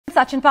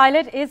Sachin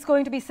Pilot is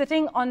going to be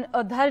sitting on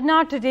a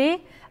dharna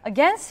today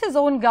against his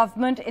own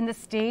government in the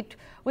state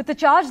with the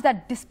charge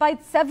that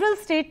despite several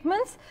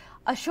statements,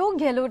 Ashok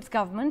Gehlot's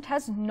government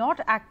has not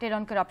acted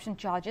on corruption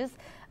charges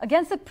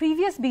against the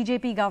previous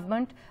BJP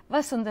government,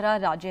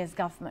 Vasundhara Raje's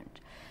government.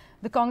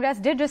 The Congress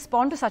did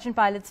respond to Sachin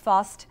Pilot's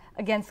fast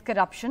against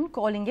corruption,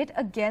 calling it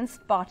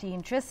against party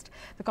interest.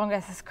 The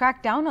Congress has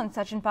cracked down on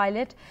Sachin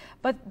Pilot,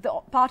 but the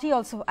party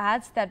also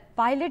adds that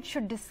Pilot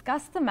should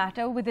discuss the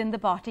matter within the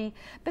party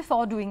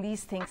before doing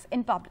these things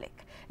in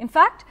public. In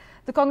fact,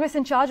 the Congress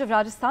in charge of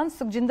Rajasthan,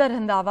 Sukhjinder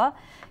Randhawa,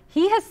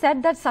 he has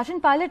said that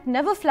Sachin Pilot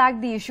never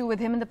flagged the issue with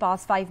him in the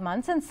past 5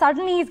 months, and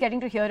suddenly he's getting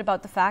to hear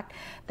about the fact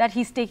that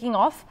he's taking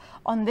off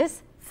on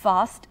this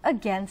fast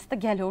against the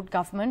Gehlot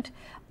government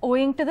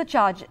owing to the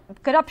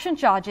corruption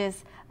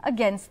charges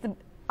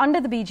under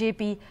the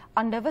BJP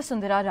under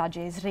Vasundhara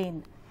Raje's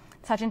reign.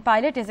 Sachin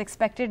Pilot is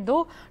expected,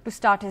 though, to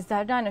start his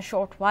dharna in a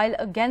short while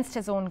against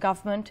his own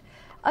government,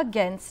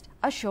 against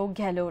Ashok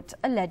Gehlot's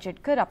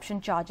alleged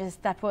corruption charges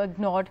that were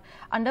ignored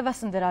under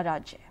Vasundhara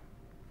Raje.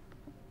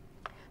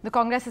 The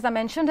Congress, as I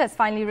mentioned, has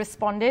finally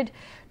responded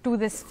to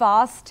this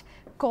fast,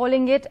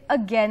 calling it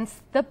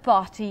against the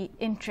party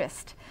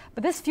interest.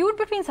 But this feud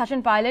between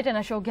Sachin Pilot and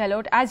Ashok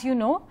Gehlot, as you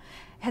know,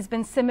 has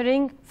been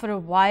simmering for a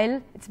while.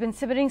 It's been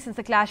simmering since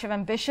the clash of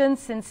ambitions,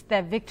 since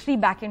their victory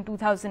back in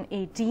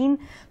 2018.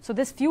 So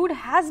this feud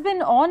has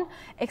been on,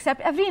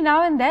 except every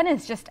now and then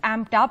it's just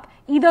amped up,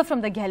 either from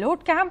the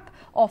Gehlot camp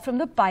or from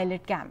the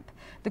Pilot camp.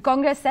 The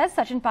Congress says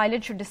Sachin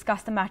Pilot should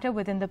discuss the matter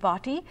within the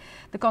party.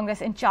 The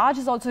Congress in charge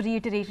has also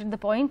reiterated the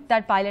point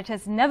that Pilot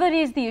has never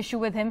raised the issue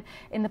with him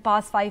in the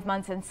past 5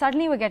 months, and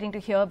suddenly we're getting to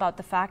hear about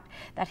the fact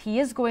that he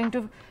is going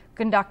to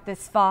conduct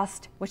this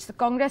fast, which the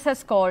Congress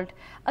has called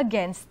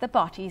against the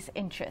party's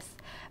interests.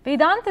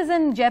 Vedant is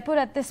in Jaipur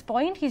at this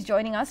point. He's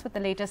joining us with the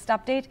latest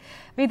update.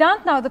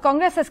 Vedant, now the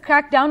Congress has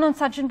cracked down on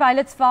Sachin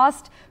Pilot's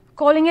fast,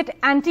 calling it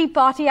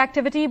anti-party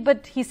activity,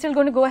 but he's still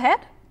going to go ahead?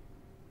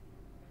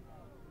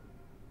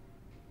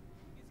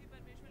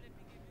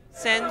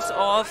 Sense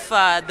of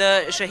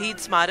the Shaheed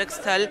Smarak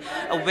Sthal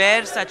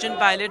where Sachin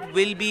Pilot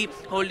will be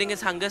holding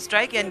his hunger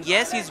strike, and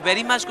yes, he's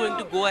very much going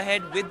to go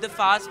ahead with the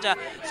fast.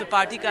 So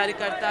party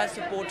karyakartas,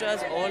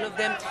 supporters, all of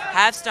them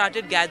have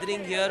started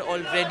gathering here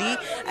already.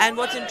 And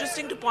what's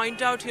interesting to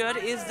point out here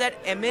is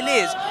that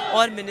MLAs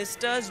or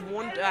ministers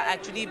won't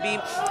actually be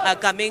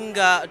coming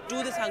to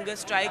this hunger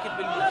strike.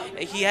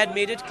 He had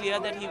made it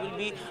clear that he will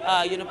be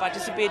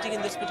participating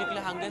in this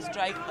particular hunger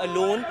strike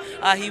alone.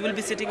 He will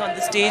be sitting on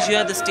the stage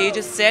here. The stage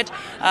is set.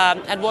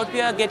 And what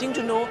we are getting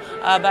to know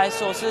by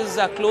sources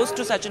close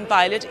to Sachin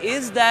Pilot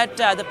is that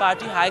the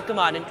party high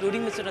command,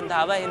 including Mr.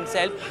 Randhawa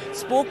himself,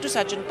 spoke to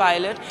Sachin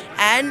Pilot,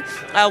 and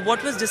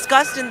what was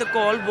discussed in the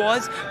call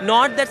was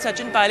not that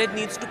Sachin Pilot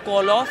needs to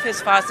call off his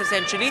fast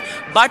essentially,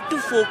 but to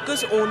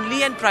focus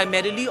only and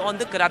primarily on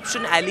the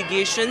corruption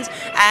allegations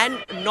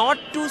and not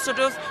to sort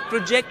of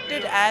project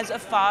it as a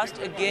fast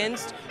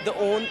against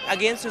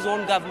his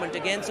own government,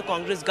 against the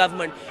Congress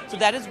government. So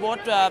that is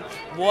what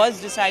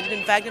was decided,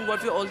 in fact, and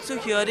what we're also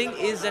hearing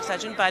is that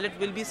Sachin Pilot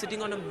will be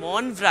sitting on a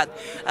Maun Vrat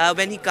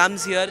when he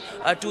comes here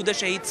to the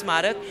Shaheed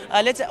Smarak.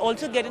 Let's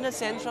also get in a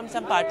sense from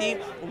some party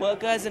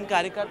workers and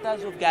कार्यकर्ताs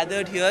who've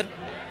gathered here.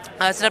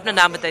 Sir अपना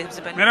नाम बताइए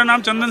सबसे पहले। मेरा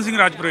नाम चंदन सिंह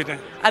राजपुरोहित है।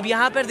 अब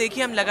यहाँ पर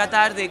देखिए हम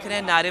लगातार देख रहे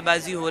हैं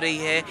नारेबाजी हो रही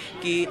है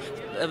कि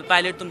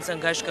पायलट तुम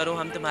संघर्ष करो,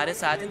 हम तुम्हारे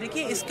साथ हैं।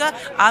 देखिए इसका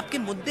आपके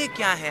मुद्दे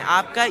क्या हैं?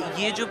 आपका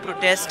ये जो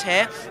प्रोटेस्ट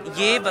है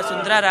ये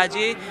वसुंधरा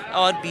राजे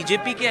और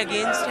बीजेपी के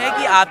अगेंस्ट है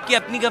कि आपकी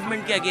अपनी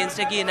गवर्नमेंट के अगेंस्ट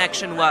है कि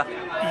इनएक्शन हुआ?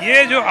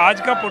 ये जो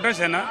आज का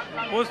प्रोटेस्ट है ना,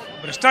 वो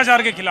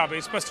भ्रष्टाचार के खिलाफ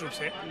है स्पष्ट रूप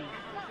से।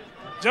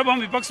 जब हम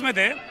विपक्ष में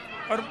थे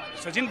और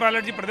सचिन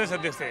पायलट जी प्रदेश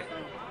अध्यक्ष थे,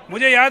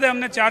 मुझे याद है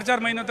हमने 4-4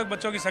 महीनों तक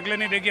बच्चों की शक्लें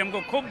नहीं देखी,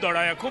 हमको खूब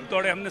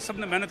दौड़े, हमने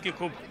सबने मेहनत की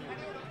खूब,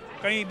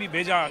 कहीं भी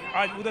भेजा,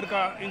 आज उधर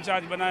का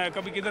इंचार्ज बनाया,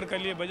 कभी किधर के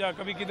लिए भेजा,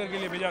 कभी किधर के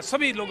लिए भेजा,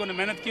 सभी लोगों ने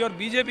मेहनत की और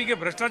बीजेपी के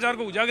भ्रष्टाचार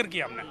को उजागर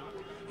किया हमने।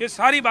 ये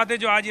सारी बातें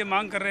जो आज ये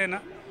मांग कर रहे हैं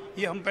ना,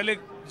 ये हम पहले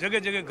जगह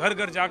जगह घर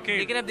घर जाके।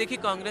 लेकिन अब देखिए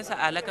कांग्रेस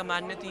आला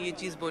कमान ने तो ये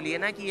चीज़ बोली है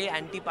ना कि ये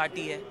एंटी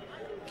पार्टी है,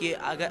 कि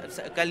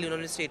अगर कल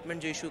उन्होंने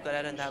स्टेटमेंट जो इशू करा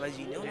रंधावा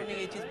जी ने, उन्होंने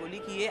ये चीज़ बोली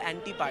कि ये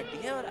एंटी पार्टी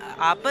है और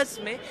आपस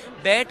में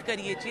बैठकर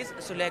ये चीज़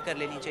सुलह कर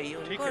लेनी चाहिए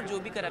उनको, और जो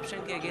भी करप्शन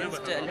के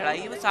अगेंस्ट लड़ाई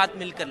है वो साथ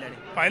मिलकर लड़े।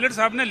 पायलट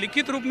साहब ने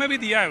लिखित रूप में भी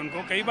दिया है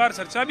उनको, कई बार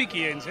चर्चा भी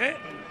की है इनसे,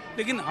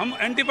 लेकिन हम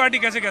एंटी पार्टी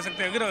कैसे कह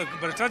सकते हैं? अगर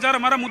भ्रष्टाचार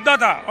हमारा मुद्दा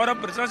था और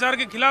अब भ्रष्टाचार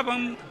के खिलाफ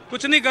हम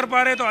कुछ नहीं कर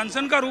पा रहे तो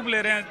अनशन का रूप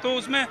ले रहे हैं, तो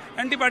उसमें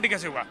एंटी पार्टी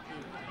कैसे हुआ?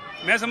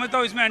 मैं समझता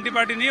हूँ इसमें एंटी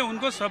पार्टी नहीं है,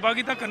 उनको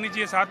सहभागिता करनी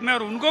चाहिए साथ में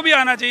और उनको भी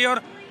आना चाहिए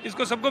और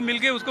इसको सबको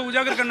मिलके उसको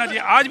उजागर करना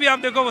चाहिए। आज भी आप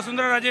देखो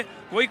वसुंधरा राजे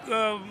वही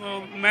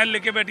महल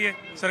लेके बैठी है,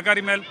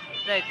 सरकारी महल,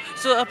 Right.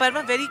 So,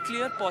 Parma, very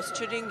clear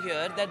posturing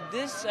here that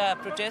this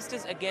protest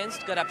is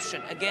against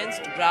corruption,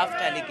 against graft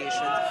allegations.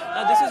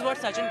 Now, this is what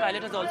Sachin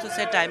Pilot has also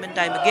said time and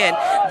time again,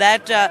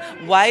 that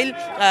while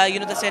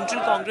the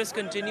Central Congress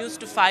continues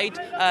to fight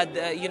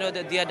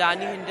the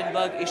Adani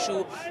Hindenburg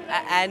issue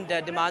and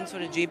demands for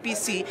a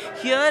JPC,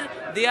 here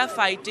they are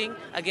fighting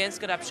against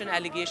corruption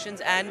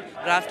allegations and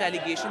graft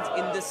allegations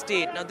in the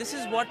state. Now, this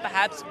is what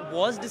perhaps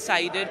was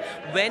decided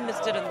when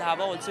Mr.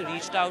 Randhawa also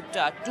reached out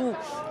to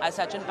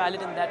Sachin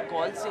Pilot in that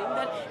call, saying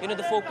that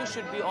the focus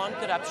should be on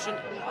corruption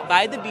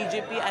by the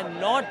BJP and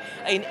not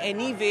in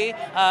any way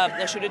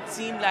should it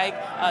seem like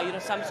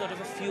some sort of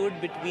a feud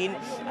between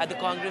the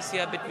Congress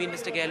here, between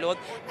Mr. Gehlot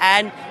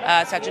and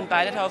Sachin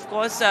Pilot. Of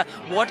course,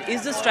 what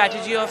is the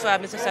strategy of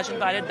Mr. Sachin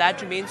Pilot,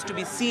 that remains to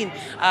be seen,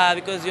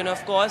 because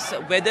of course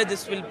whether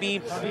this will be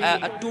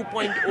a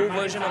 2.0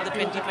 version of the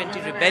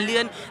 2020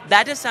 rebellion,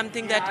 that is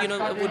something that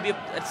would be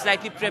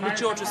slightly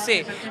premature to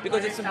say,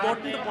 because it's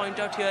important to point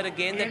out here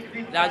again that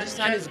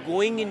Rajasthan is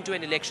going into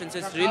an election, so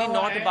it's really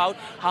not about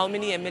how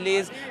many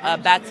MLAs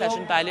back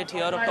Sachin Pilot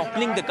here or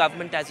toppling the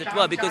government, as it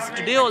were, because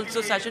today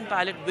also Sachin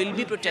Pilot will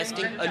be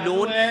protesting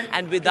alone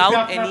and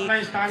without any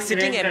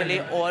sitting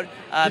MLA or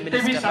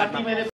minister.